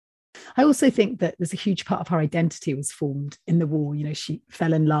I also think that there's a huge part of her identity was formed in the war. She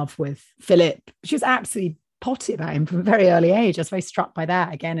fell in love with Philip. She was absolutely potty about him from a very early age. I was very struck by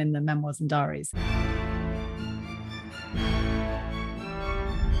that, again, in the memoirs and diaries.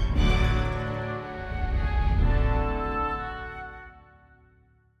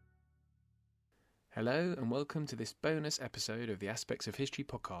 Hello and welcome to this bonus episode of the Aspects of History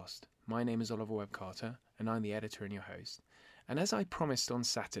podcast. My name is Oliver Webb-Carter and I'm the editor and your host. And as I promised on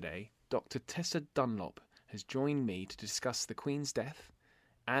Saturday, Dr. Tessa Dunlop has joined me to discuss the Queen's death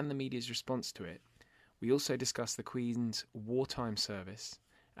and the media's response to it. We also discuss the Queen's wartime service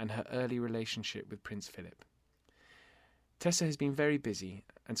and her early relationship with Prince Philip. Tessa has been very busy,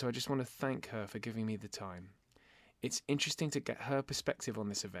 and so I just want to thank her for giving me the time. It's interesting to get her perspective on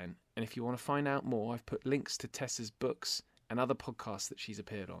this event, and if you want to find out more, I've put links to Tessa's books and other podcasts that she's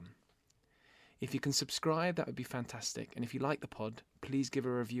appeared on. If you can subscribe, that would be fantastic, and if you like the pod, please give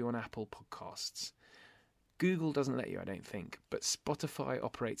a review on Apple Podcasts. Google doesn't let you, I don't think, but Spotify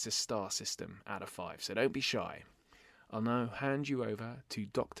operates a star system out of 5, so don't be shy. I'll now hand you over to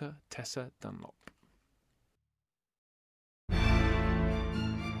Dr. Tessa Dunlop.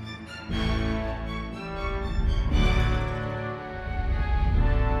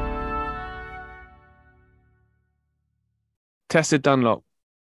 Tessa Dunlop,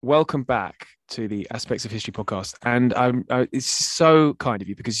 welcome back to the Aspects of History podcast. And it's so kind of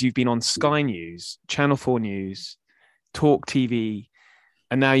you because you've been on Sky News, Channel 4 News, Talk TV,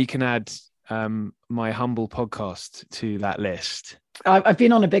 and now you can add my humble podcast to that list. I've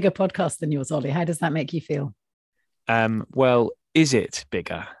been on a bigger podcast than yours, Ollie. How does that make you feel? Well, is it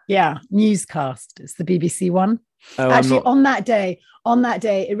bigger? Yeah, newscast. It's the BBC one. Oh, actually, on that day,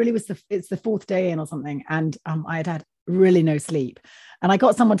 it really was it's the fourth day in or something, and I had really no sleep, and I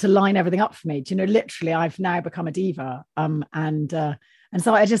got someone to line everything up for me. Literally, I've now become a diva, and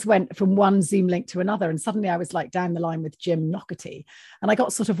so I just went from one Zoom link to another, and suddenly I was like down the line with Jim Knockerty, and I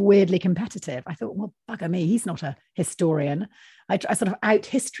got sort of weirdly competitive. I thought, well, bugger me, he's not a historian. I sort of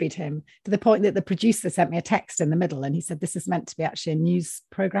out-historied him to the point that the producer sent me a text in the middle, and he said, "This is meant to be actually a news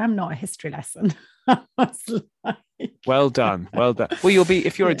program, not a history lesson." I was like, well done. Well, you'll be,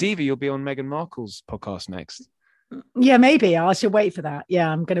 if you're a diva, you'll be on Meghan Markle's podcast next. Yeah, maybe I should wait for that. Yeah,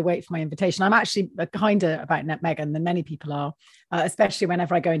 I'm going to wait for my invitation. I'm actually kinder about Meghan than many people are, especially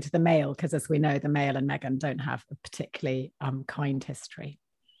whenever I go into the Mail, because as we know, the Mail and Meghan don't have a particularly kind history.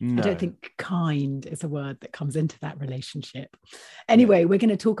 No. I don't think kind is a word that comes into that relationship. Anyway, we're going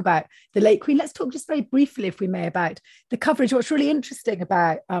to talk about the late Queen. Let's talk just very briefly, if we may, about the coverage. What's really interesting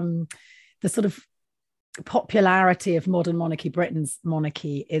about the sort of popularity of modern monarchy, Britain's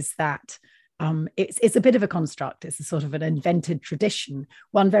monarchy, is that it's a bit of a construct. It's a sort of an invented tradition,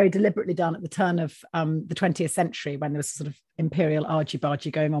 one very deliberately done at the turn of the 20th century, when there was sort of imperial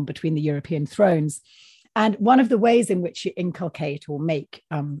argy-bargy going on between the European thrones. And one of the ways in which you inculcate or make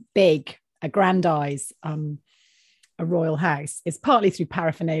big, aggrandize a royal house is partly through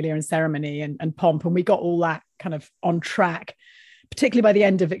paraphernalia and ceremony and pomp. And we got all that kind of on track, particularly by the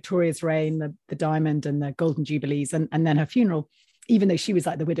end of Victoria's reign, the diamond and the golden jubilees, and then her funeral. Even though she was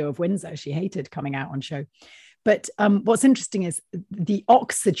like the widow of Windsor, she hated coming out on show. But what's interesting is the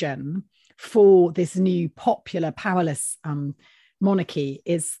oxygen for this new popular, powerless monarchy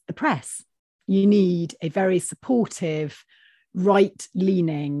is the press. You need a very supportive,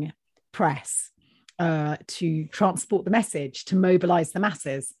 right-leaning press to transport the message, to mobilize the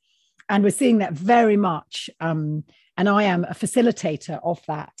masses. And we're seeing that very much. And I am a facilitator of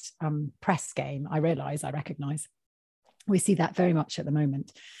that press game, I recognize. We see that very much at the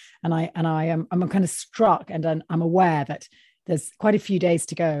moment. And I'm kind of struck, and I'm aware that there's quite a few days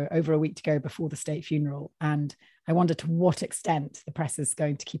to go, over a week to go before the state funeral. And I wonder to what extent the press is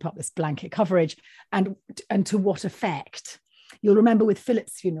going to keep up this blanket coverage, and to what effect. You'll remember with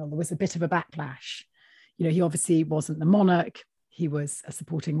Philip's funeral, there was a bit of a backlash. He obviously wasn't the monarch. He was a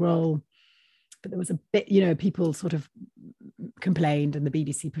supporting role. But there was a bit, people sort of complained, and the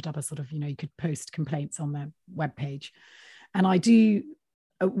BBC put up a sort of, you could post complaints on their webpage. And I do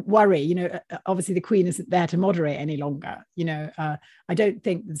worry, obviously the Queen isn't there to moderate any longer. I don't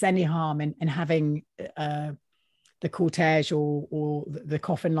think there's any harm in having the cortege or the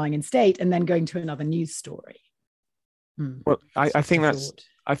coffin lying in state and then going to another news story. Well, I think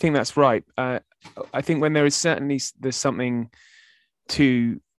that's right. I think when there's something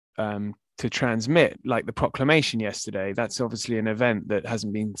to transmit, like the proclamation yesterday, that's obviously an event that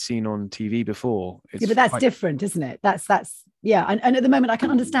hasn't been seen on TV before. But that's different, isn't it? That's Yeah, and at the moment, I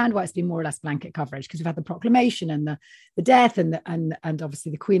can understand why it's been more or less blanket coverage, because we've had the proclamation and the death and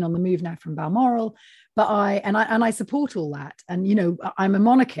obviously the Queen on the move now from Balmoral. But I support all that, and I'm a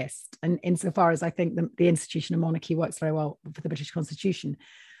monarchist, and insofar as I think the institution of monarchy works very well for the British Constitution.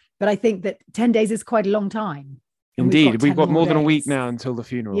 But I think that 10 days is quite a long time. Indeed, we've got more than a week now until the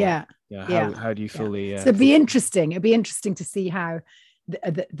funeral. Yeah. How do you feel So it'd be interesting. It'd be interesting to see how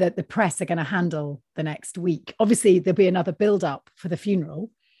the press are going to handle the next week. Obviously, there'll be another build-up for the funeral,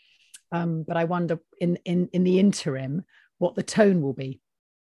 but I wonder in the interim what the tone will be.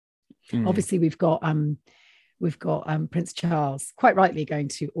 Obviously, we've got Prince Charles, quite rightly, going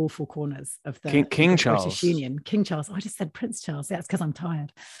to all four corners of the King Charles. British Union. King Charles. Oh, I just said Prince Charles. Yeah, it's because I'm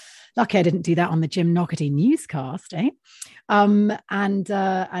tired. Lucky I didn't do that on the Jim Noggerty newscast, eh? And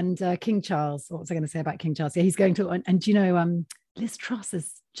King Charles. What was I going to say about King Charles? Yeah, he's going to. And Liz Truss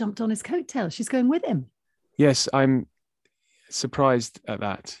has jumped on his coattails. She's going with him. Yes, I'm surprised at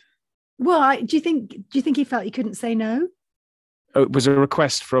that. Well, do you think he felt he couldn't say no? Oh, it was a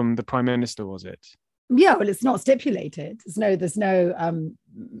request from the Prime Minister, was it? Yeah, well, it's not stipulated. There's no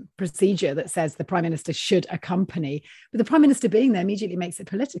procedure that says the Prime Minister should accompany. But the Prime Minister being there immediately makes it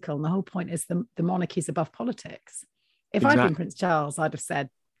political. And the whole point is the monarchy's above politics. If I'd been Prince Charles, I'd have said,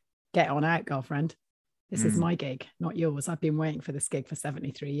 get on out, girlfriend. This is my gig, not yours. I've been waiting for this gig for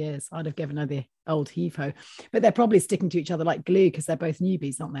 73 years. I'd have given her the old heave-ho. But they're probably sticking to each other like glue because they're both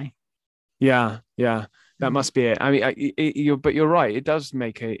newbies, aren't they? Yeah. That must be it. I mean, you're right. It does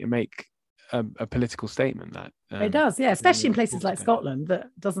make a political statement that it does, yeah, especially in places like Scotland that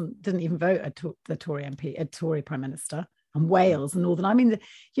didn't even vote the Tory MP, a Tory Prime Minister, and Wales and Northern. I mean,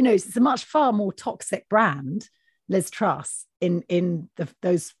 it's a much far more toxic brand, Liz Truss, in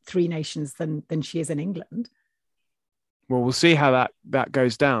those three nations than she is in England. Well, we'll see how that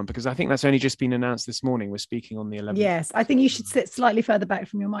goes down, because I think that's only just been announced this morning. We're speaking on the 11th. Yes, I think you should sit slightly further back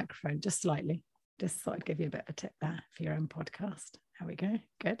from your microphone, just slightly. Just thought I'd give you a bit of a tip there for your own podcast. There we go.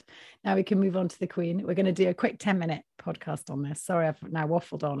 Good. Now we can move on to the Queen. We're going to do a quick 10-minute podcast on this. Sorry, I've now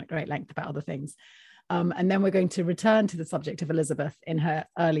waffled on at great length about other things. And then we're going to return to the subject of Elizabeth in her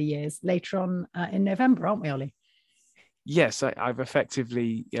early years later on in November, aren't we, Ollie? Yes, I've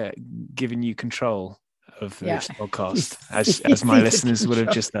effectively given you control of this podcast, as my listeners would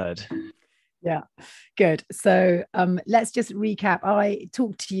have just heard. Yeah, good. So let's just recap. I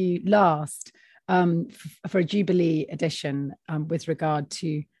talked to you last for a Jubilee edition with regard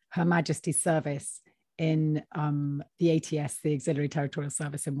to Her Majesty's service in the ATS, the Auxiliary Territorial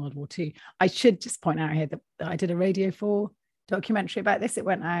Service in World War II. I should just point out here that I did a Radio 4 documentary about this. It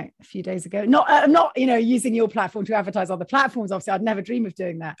went out a few days ago. I'm not using your platform to advertise on the platforms. Obviously, I'd never dream of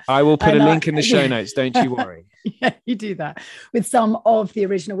doing that. I will put a link in the show notes. Don't you worry. Yeah, you do that with some of the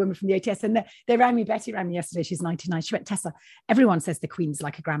original women from the ATS. And Betty rang me yesterday. She's 99. She went, Tessa, everyone says the Queen's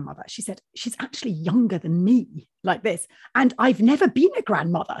like a grandmother. She said, she's actually younger than me, like this. And I've never been a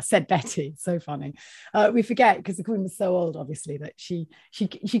grandmother, said Betty. So funny. We forget, because the Queen was so old, obviously, that she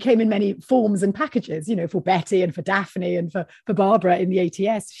came in many forms and packages, for Betty and for Daphne and for Barbara in the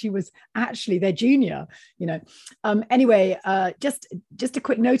ATS. She was actually their junior, Anyway, just a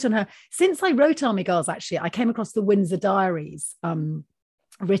quick note on her. Since I wrote Army Girls, actually, I came across the Windsor Diaries,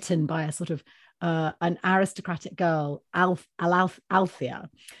 written by a sort of an aristocratic girl, Althea,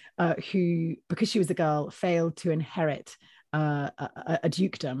 who, because she was a girl, failed to inherit a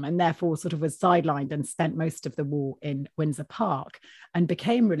dukedom, and therefore sort of was sidelined and spent most of the war in Windsor Park, and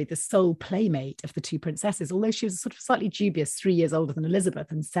became really the sole playmate of the two princesses, although she was sort of slightly dubious, 3 years older than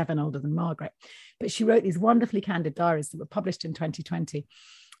Elizabeth and 7 older than Margaret. But she wrote these wonderfully candid diaries that were published in 2020.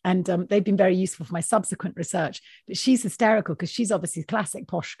 And they've been very useful for my subsequent research. But she's hysterical because she's obviously a classic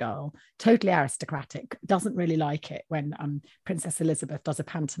posh girl, totally aristocratic, doesn't really like it when Princess Elizabeth does a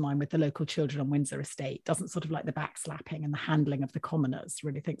pantomime with the local children on Windsor Estate, doesn't sort of like the backslapping and the handling of the commoners,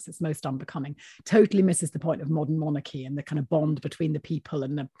 really thinks it's most unbecoming, totally misses the point of modern monarchy and the kind of bond between the people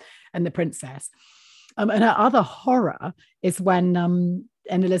and the princess. And her other horror is when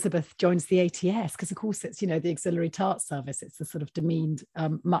Elizabeth joins the ATS, because of course it's, the Auxiliary Tart Service. It's a sort of demeaned,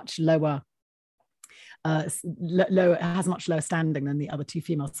 much lower, it has much lower standing than the other two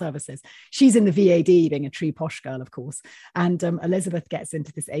female services. She's in the VAD, being a true posh girl, of course. And Elizabeth gets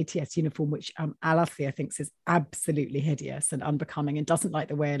into this ATS uniform, which Althea thinks is absolutely hideous and unbecoming, and doesn't like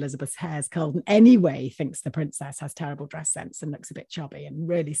the way Elizabeth's hair's curled, and anyway thinks the princess has terrible dress sense and looks a bit chubby, and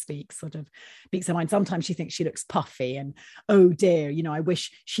really speaks her mind. Sometimes she thinks she looks puffy, and oh dear, I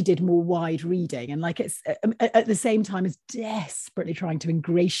wish she did more wide reading. And like, it's at the same time as desperately trying to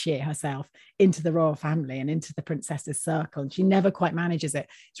ingratiate herself into the royal family and into the princess's circle, and she never quite manages it.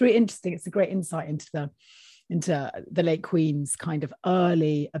 It's really interesting. It's a great insight into into the late Queen's kind of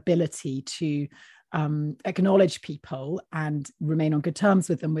early ability to acknowledge people and remain on good terms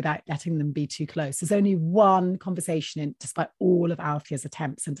with them without letting them be too close. There's only one conversation despite all of Althea's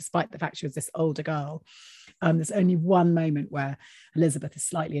attempts, and despite the fact she was this older girl, there's only one moment where Elizabeth is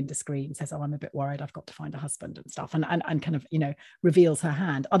slightly indiscreet and says, "Oh, I'm a bit worried, I've got to find a husband," and stuff, and kind of, reveals her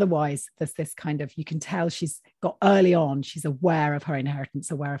hand. Otherwise, there's this kind of, you can tell she's got early on, she's aware of her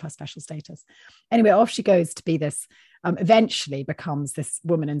inheritance, aware of her special status. Anyway, off she goes to be this, eventually becomes this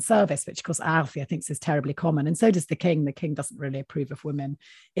woman in service, which of course Althea thinks is terribly common. And so does the king. The king doesn't really approve of women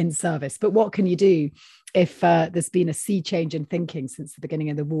in service. But what can you do if there's been a sea change in thinking since the beginning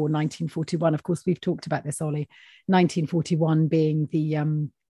of the war, 1941? Of course, we've talked about this, Ollie, 1941 being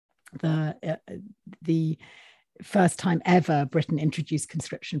the first time ever Britain introduced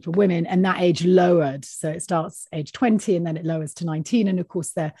conscription for women, and that age lowered. So it starts age 20 and then it lowers to 19. And of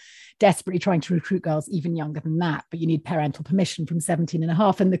course, they're desperately trying to recruit girls even younger than that, but you need parental permission from 17 and a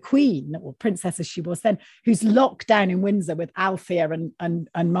half. And the Queen, or princess as she was then, who's locked down in Windsor with Althea and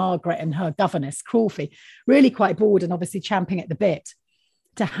Margaret and her governess, Crawfie, really quite bored and obviously champing at the bit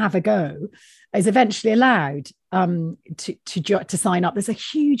to have a go, is eventually allowed to sign up. There's a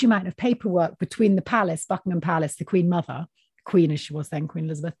huge amount of paperwork between the palace, Buckingham Palace, the Queen Mother, Queen as she was then, Queen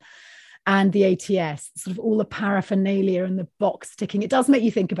Elizabeth, and the ATS, sort of all the paraphernalia and the box ticking. It does make you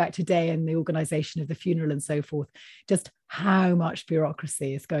think about today and the organisation of the funeral and so forth, just how much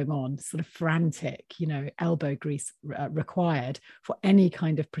bureaucracy is going on, sort of frantic, elbow grease required for any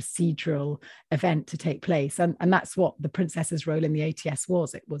kind of procedural event to take place. And that's what the princess's role in the ATS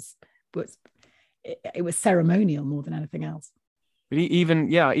was. It was ceremonial more than anything else. But even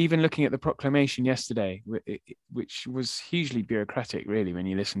looking at the proclamation yesterday, which was hugely bureaucratic, really, when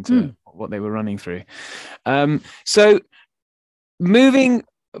you listen to what they were running through. So moving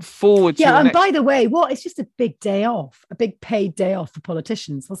forward. Yeah, and by the way, it's just a big day off, a big paid day off for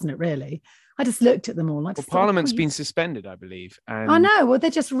politicians, wasn't it, really? I just looked at them all. Parliament's been suspended, I believe. And I know. Well, they're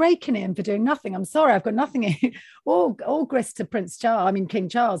just raking him for doing nothing. I'm sorry, I've got nothing. all grist to King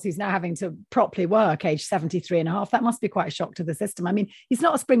Charles, who's now having to properly work, age 73 and a half. That must be quite a shock to the system. I mean, he's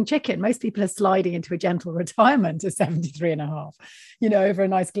not a spring chicken. Most people are sliding into a gentle retirement at 73 and a half, over a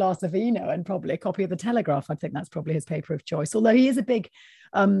nice glass of vino and probably a copy of the Telegraph. I think that's probably his paper of choice, although he is a big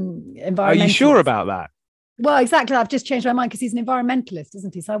environmentalist. Are you sure about that? Well, exactly. I've just changed my mind because he's an environmentalist,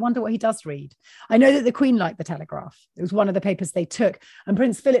 isn't he? So I wonder what he does read. I know that the Queen liked the Telegraph. It was one of the papers they took. And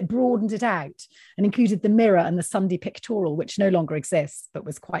Prince Philip broadened it out and included the Mirror and the Sunday Pictorial, which no longer exists, but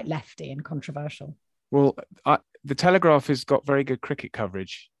was quite lefty and controversial. Well, the Telegraph has got very good cricket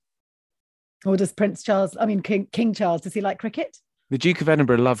coverage. Or does King Charles, does he like cricket? The Duke of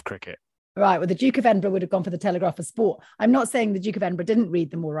Edinburgh loved cricket. Right, well, the Duke of Edinburgh would have gone for the Telegraph for sport. I'm not saying the Duke of Edinburgh didn't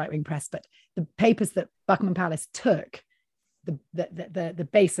read the more right-wing press, but the papers that Buckingham Palace took, the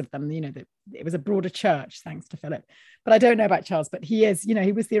base of them, it was a broader church, thanks to Philip. But I don't know about Charles, but he is,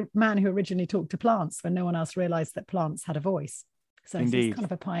 he was the man who originally talked to plants when no one else realised that plants had a voice. So he's kind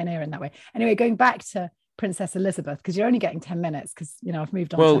of a pioneer in that way. Anyway, going back to Princess Elizabeth, because you're only getting 10 minutes because I've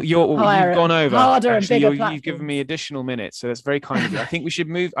moved on. Well, you've gone over. Harder and bigger platforms. You've given me additional minutes, so that's very kind of you. I think we should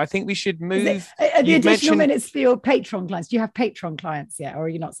move. The additional minutes for your Patreon clients. Do you have Patreon clients yet, or are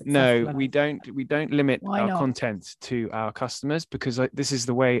you not successful? No, we don't. We don't limit our content to our customers because this is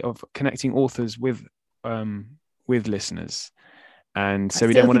the way of connecting authors with listeners, and so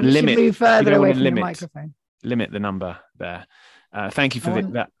we don't want to limit. Move further away from the microphone. Limit the number there. Thank you for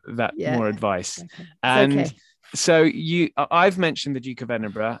that more advice. Okay. And so I've mentioned the Duke of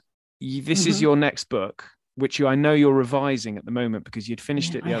Edinburgh. This is your next book, which I know you're revising at the moment because you'd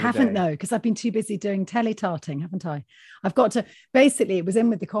finished it the other day. I haven't though, because I've been too busy doing teletarting, haven't I? I've got to, basically it was in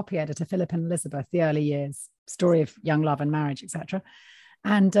with the copy editor, Philip and Elizabeth, the early years, story of young love and marriage, etc.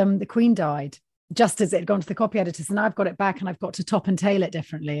 And the Queen died just as it had gone to the copy editors, and I've got it back and I've got to top and tail it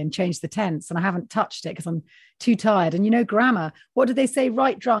differently and change the tense, and I haven't touched it because I'm too tired. And grammar, what do they say?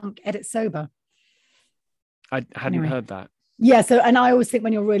 Write drunk, edit sober. I hadn't heard that. Yeah, so, and I always think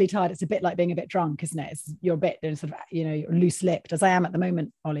when you're really tired, it's a bit like being a bit drunk, isn't it? You're a bit sort of, you're loose-lipped, as I am at the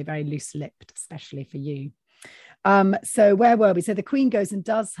moment, Ollie, very loose-lipped, especially for you. So where were we? So the Queen goes and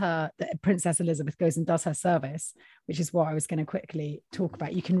does Princess Elizabeth goes and does her service, which is what I was going to quickly talk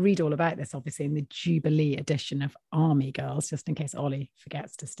about. You can read all about this, obviously, in the Jubilee edition of Army Girls, just in case Ollie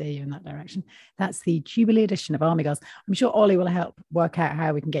forgets to steer you in that direction. That's the Jubilee edition of Army Girls. I'm sure Ollie will help work out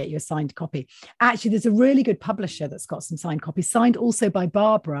how we can get you a signed copy. Actually, there's a really good publisher that's got some signed copies, signed also by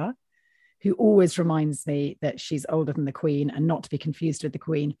Barbara, who always reminds me that she's older than the Queen and not to be confused with the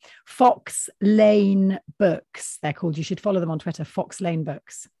Queen. Fox Lane Books, they're called. You should follow them on Twitter, Fox Lane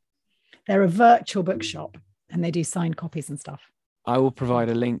Books. They're a virtual bookshop. and they do signed copies and stuff. I will provide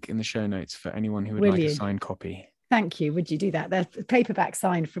a link in the show notes for anyone who would like a signed copy. Thank you. Would you do that? They're paperback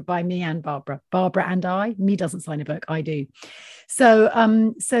signed by me and Barbara. Barbara and I. Me doesn't sign a book. I do. So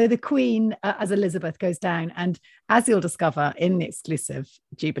the Queen, as Elizabeth, goes down, and as you'll discover in the exclusive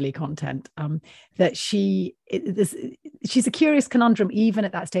Jubilee content, that she's a curious conundrum even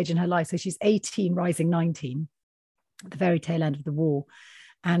at that stage in her life. So she's 18, rising 19, at the very tail end of the war.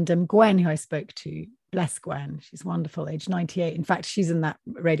 And Gwen, who I spoke to, bless Gwen, she's wonderful, age 98. In fact, she's in that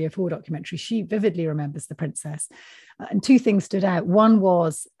Radio 4 documentary. She vividly remembers the princess. And two things stood out. One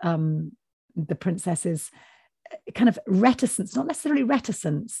was the princess's kind of reticence, not necessarily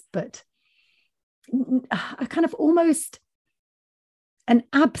reticence, but a kind of almost an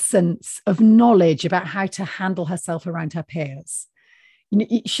absence of knowledge about how to handle herself around her peers. You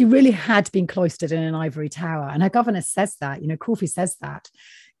know, she really had been cloistered in an ivory tower. And her governess says that, Corfie says that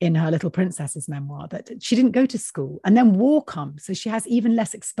in her Little Princess's memoir, that she didn't go to school. And then war comes, so she has even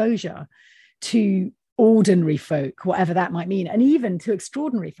less exposure to ordinary folk, whatever that might mean, and even to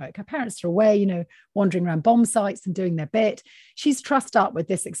extraordinary folk. Her parents are away, wandering around bomb sites and doing their bit. She's trussed up with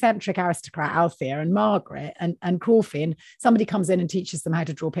this eccentric aristocrat, Althea, and Margaret and Corfie, and somebody comes in and teaches them how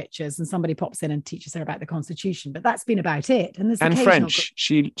to draw pictures, and somebody pops in and teaches her about the Constitution. But that's been about it. And French.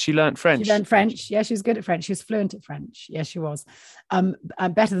 She learned French. She learned French. Yeah, she was good at French. She was fluent at French. Yes, she was.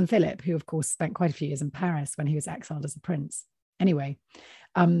 Better than Philip, who, of course, spent quite a few years in Paris when he was exiled as a prince. Anyway,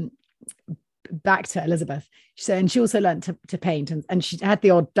 back to Elizabeth. And she also learned to paint, and she had the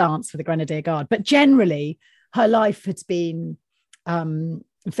odd dance with the Grenadier Guard. But generally, her life had been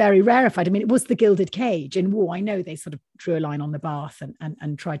very rarefied. I mean, it was the gilded cage in war. I know they sort of drew a line on the bath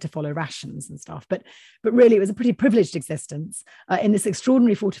and tried to follow rations and stuff, but really it was a pretty privileged existence in this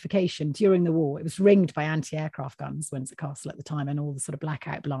extraordinary fortification during the war. It was ringed by anti-aircraft guns, Windsor Castle at the time, and all the sort of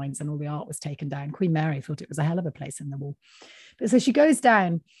blackout blinds and all the art was taken down. Queen Mary thought it was a hell of a place in the war. But so she goes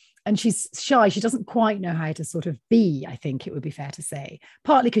down, and she's shy. She doesn't quite know how to sort of be, I think it would be fair to say,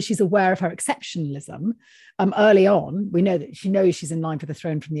 partly because she's aware of her exceptionalism early on. We know that she knows she's in line for the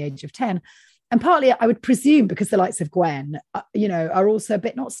throne from the age of 10. And partly, I would presume, because the likes of Gwen, are also a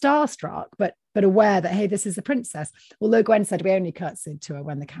bit not starstruck, but aware that, hey, this is a princess. Although Gwen said we only curtsied to her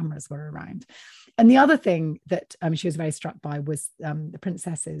when the cameras were around. And the other thing that she was very struck by was the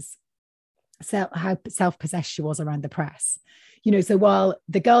princess's how self-possessed she was around the press. So while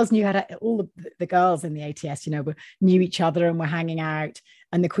the girls knew how to, all the girls in the ATS, knew each other and were hanging out,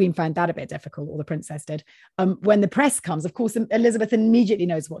 and the Queen found that a bit difficult, or the princess did. When the press comes, of course, Elizabeth immediately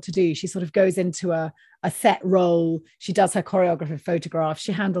knows what to do. She sort of goes into a set role. She does her choreography photographs.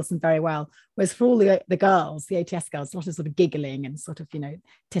 She handles them very well. Whereas for all the girls, the ATS girls, a lot of sort of giggling and sort of,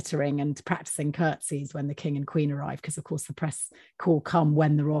 tittering and practicing curtsies when the King and Queen arrive, because of course the press call come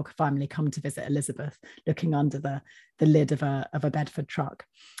when the royal family come to visit Elizabeth, looking under the lid of a Bedford truck.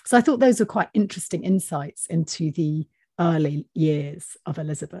 So I thought those were quite interesting insights into the early years of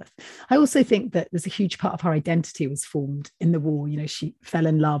Elizabeth. I also think that there's a huge part of her identity was formed in the war. She fell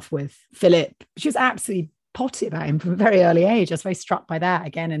in love with Philip. She was absolutely potty about him from a very early age. I was very struck by that,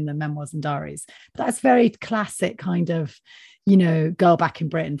 again, in the memoirs and diaries. But that's very classic kind of, girl back in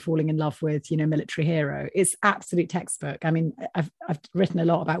Britain falling in love with, military hero. It's absolute textbook. I mean, I've written a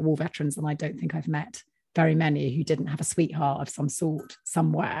lot about war veterans, and I don't think I've met very many who didn't have a sweetheart of some sort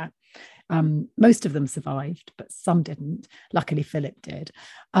somewhere. Most of them survived, but some didn't. Luckily, Philip did.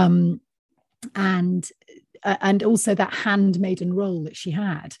 And also that handmaiden role that she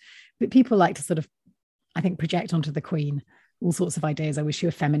had. But people like to sort of, I think, project onto the Queen all sorts of ideas. I wish she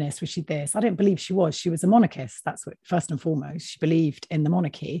were feminist. Was she this? I don't believe she was. She was a monarchist. That's what, first and foremost. She believed in the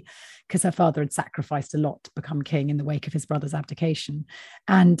monarchy because her father had sacrificed a lot to become king in the wake of his brother's abdication.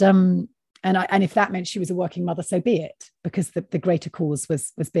 And if that meant she was a working mother, so be it, because the greater cause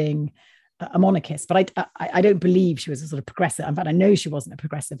was being a monarchist. But I don't believe she was a sort of progressive. In fact, I know she wasn't a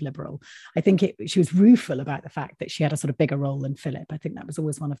progressive liberal. I think she was rueful about the fact that she had a sort of bigger role than Philip. I think that was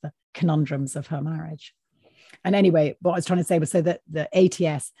always one of the conundrums of her marriage. And anyway, what I was trying to say was, so that the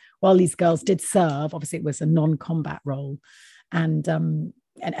ATS, while these girls did serve, obviously it was a non-combat role, and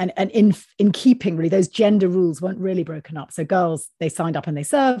in keeping, really, those gender rules weren't really broken up. So girls, they signed up and they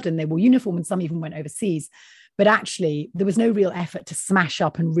served and they wore uniform, and some even went overseas. But actually, there was no real effort to smash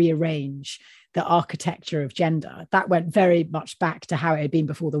up and rearrange the architecture of gender. That went very much back to how it had been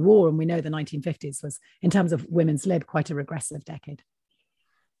before the war. And we know the 1950s was, in terms of women's lib, quite a regressive decade.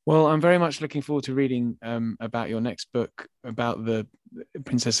 Well, I'm very much looking forward to reading about your next book about the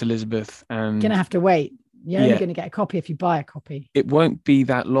Princess Elizabeth. And you're going to have to wait. You're only going to get a copy if you buy a copy. It won't be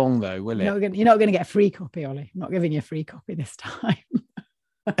that long, though, will it? You're not going to get a free copy, Ollie. I'm not giving you a free copy this time.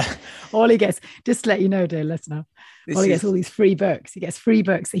 All he gets, just to let you know, dear listener, he gets all these free books. He gets free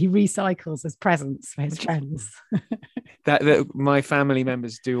books that he recycles as presents for his friends. that my family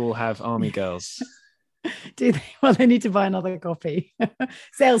members do all have Army Girls. Do they? Well, they need to buy another copy.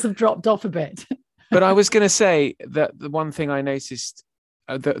 Sales have dropped off a bit. But I was going to say that the one thing I noticed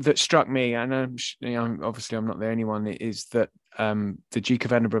that struck me, and I'm not the only one, is that the Duke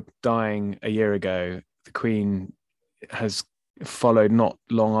of Edinburgh dying a year ago, the Queen has followed not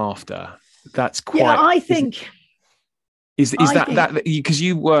long after. That's quite. Yeah, I think. Is that because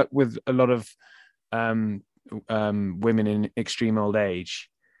you work with a lot of women in extreme old age?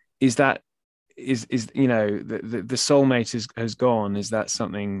 Is that the soulmate has gone? Is that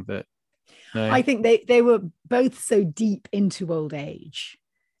something that? No? I think they were both so deep into old age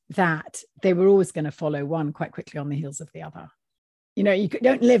that they were always going to follow one quite quickly on the heels of the other. You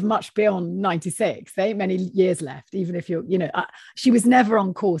don't live much beyond 96. There ain't many years left, even if you're, she was never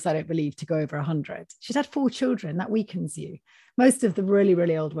on course, I don't believe, to go over 100. She's had 4 children. That weakens you. Most of the really,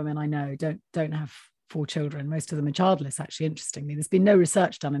 really old women I know don't have 4 children. Most of them are childless, actually, interestingly. There's been no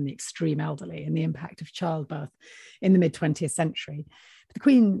research done in the extreme elderly and the impact of childbirth in the mid-20th century. But the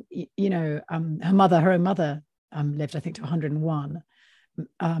Queen, her own mother lived, I think, to 101.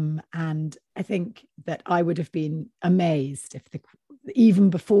 And I think that I would have been amazed if even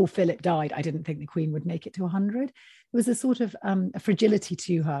before Philip died, I didn't think the Queen would make it to 100. There was a sort of a fragility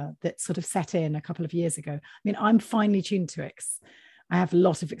to her that sort of set in a couple of years ago. I mean, I'm finely tuned to it. I have a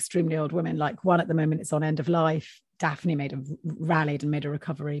lot of extremely old women, like one at the moment is on end of life. Daphne rallied and made a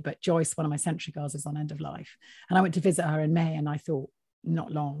recovery, but Joyce, one of my Century girls, is on end of life. And I went to visit her in May and I thought,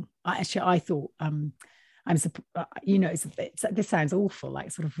 not long. I thought, this sounds awful,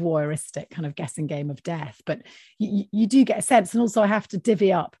 like sort of voyeuristic kind of guessing game of death, but you do get a sense. And also I have to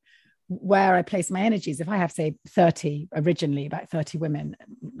divvy up where I place my energies. If I have, say, about 30 women,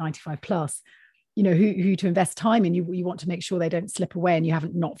 95 plus, who to invest time in, you want to make sure they don't slip away and you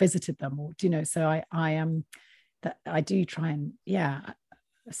haven't not visited them, or so I do try and,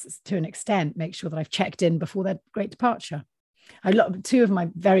 to an extent, make sure that I've checked in before their great departure. I love 2 of my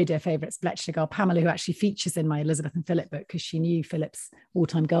very dear favourites, Bletchley girl Pamela, who actually features in my Elizabeth and Philip book because she knew Philip's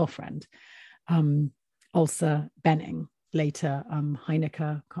all-time girlfriend, Ulsa Benning, later Heineke,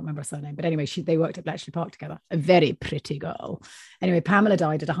 can't remember her surname, but anyway, they worked at Bletchley Park together. A very pretty girl. Anyway, Pamela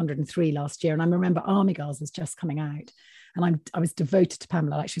died at 103 last year, and I remember Army Girls was just coming out, and I was devoted to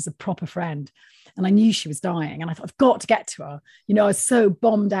Pamela, like she was a proper friend, and I knew she was dying, and I thought, I've got to get to her. I was so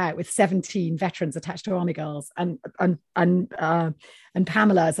bombed out with 17 veterans attached to Army Girls, and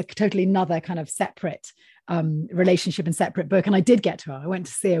Pamela is a totally another kind of separate relationship and separate book. And I did get to her. I went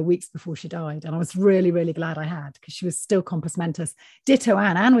to see her weeks before she died, and I was really, really glad I had, because she was still compos mentis. Ditto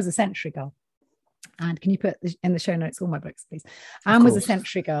Anne. Anne was a Century girl. And can you put in the show notes all my books, please? Anne was a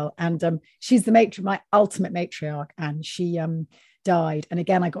Century girl, and she's my ultimate matriarch, and she died. And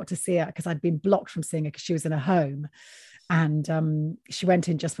again, I got to see her because I'd been blocked from seeing her because she was in a home, and she went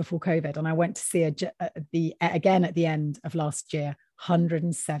in just before COVID, and I went to see her again at the end of last year.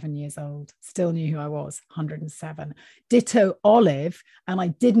 107 years old, still knew who I was. 107. Ditto Olive, and I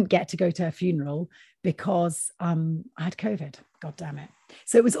didn't get to go to her funeral because I had COVID. God damn it.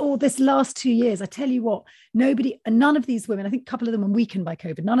 So it was all this last 2 years. I tell you what, none of these women, I think a couple of them were weakened by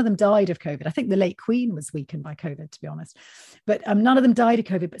COVID. None of them died of COVID. I think the late Queen was weakened by COVID, to be honest. But none of them died of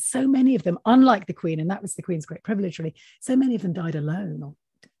COVID. But so many of them, unlike the Queen, and that was the Queen's great privilege, really, so many of them died alone or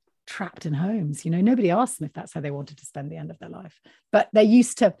trapped in homes. Nobody asked them if that's how they wanted to spend the end of their life. But they're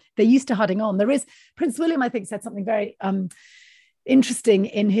used to hudding on. Prince William, I think, said something very interesting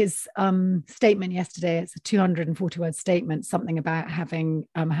in his statement yesterday. It's a 240-word statement, something about having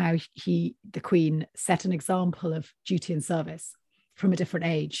how the Queen set an example of duty and service from a different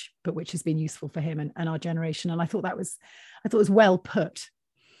age, but which has been useful for him and our generation. And I thought it was well put.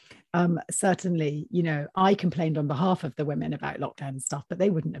 Certainly, I complained on behalf of the women about lockdown and stuff, but they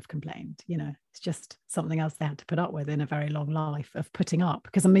wouldn't have complained. It's just something else they had to put up with in a very long life of putting up.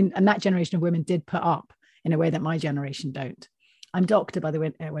 Because and that generation of women did put up in a way that my generation don't. I'm Doctor, by the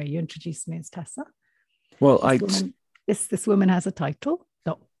way. You introduced me as Tessa. Well, this woman has a title,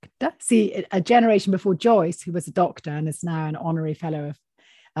 Doctor. See, a generation before Joyce, who was a doctor and is now an honorary fellow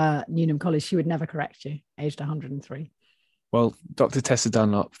of Newnham College, she would never correct you, aged 103. Well, Dr. Tessa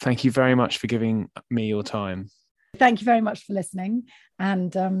Dunlop, thank you very much for giving me your time. Thank you very much for listening.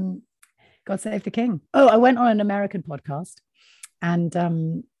 And God save the King. Oh, I went on an American podcast, and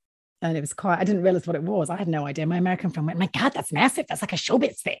it was I didn't realize what it was. I had no idea. My American friend went, my God, that's massive. That's like a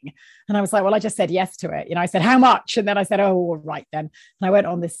showbiz thing. And I was like, well, I just said yes to it. I said, how much? And then I said, oh, all right then. And I went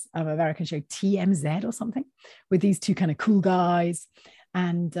on this American show, TMZ or something, with these 2 kind of cool guys.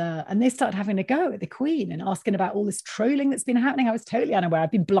 And they started having a go at the Queen and asking about all this trolling that's been happening. I was totally unaware.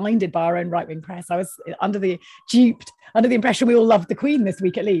 I've been blinded by our own right-wing press. I was under the impression we all loved the Queen this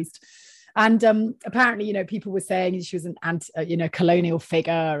week at least. And apparently, people were saying she was an colonial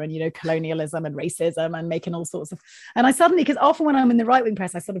figure and, colonialism and racism and making all sorts of. And I suddenly, because often when I'm in the right wing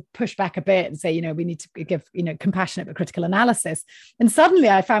press, I sort of push back a bit and say, we need to give, compassionate but critical analysis. And suddenly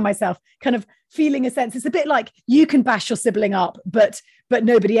I found myself kind of feeling a sense. It's a bit like you can bash your sibling up, but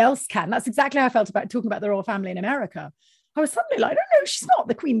nobody else can. That's exactly how I felt about talking about the royal family in America. I was suddenly like, no, she's not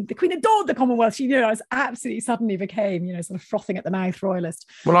the Queen. The Queen adored the Commonwealth. She, I was absolutely suddenly became, sort of frothing at the mouth royalist.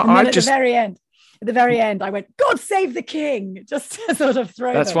 Well, at the very end, I went, God save the king, just to sort of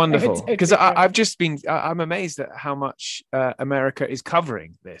throw. That's wonderful, because I'm amazed at how much America is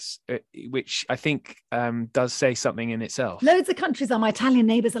covering this, which I think does say something in itself. Loads of countries are. My Italian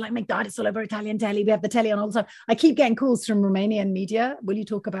neighbours are like, my God, it's all over Italian telly. We have the telly on all the time. I keep getting calls from Romanian media. Will you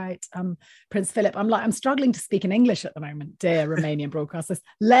talk about Prince Philip? I'm struggling to speak in English at the moment, dear Romanian broadcasters,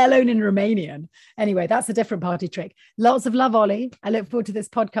 let alone in Romanian. Anyway, that's a different party trick. Lots of love, Ollie. I look forward to this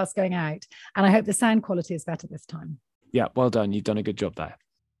podcast going out, and I hope the sound quality is better this time. Yeah, well done. You've done a good job there.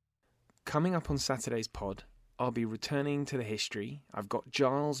 Coming up on Saturday's pod, I'll be returning to the history. I've got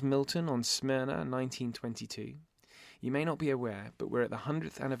Giles Milton on Smyrna 1922. You may not be aware, but we're at the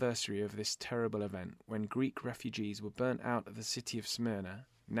 100th anniversary of this terrible event when Greek refugees were burnt out of the city of Smyrna,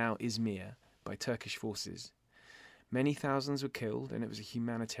 now Izmir, by Turkish forces. Many thousands were killed, and it was a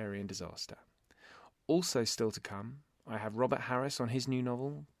humanitarian disaster. Also still to come, I have Robert Harris on his new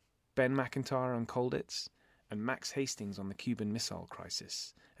novel, Ben McIntyre on Colditz, and Max Hastings on the Cuban Missile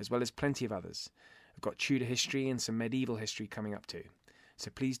Crisis, as well as plenty of others. I've got Tudor history and some medieval history coming up too. So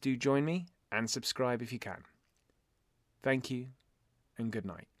please do join me and subscribe if you can. Thank you, and good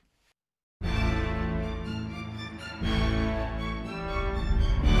night.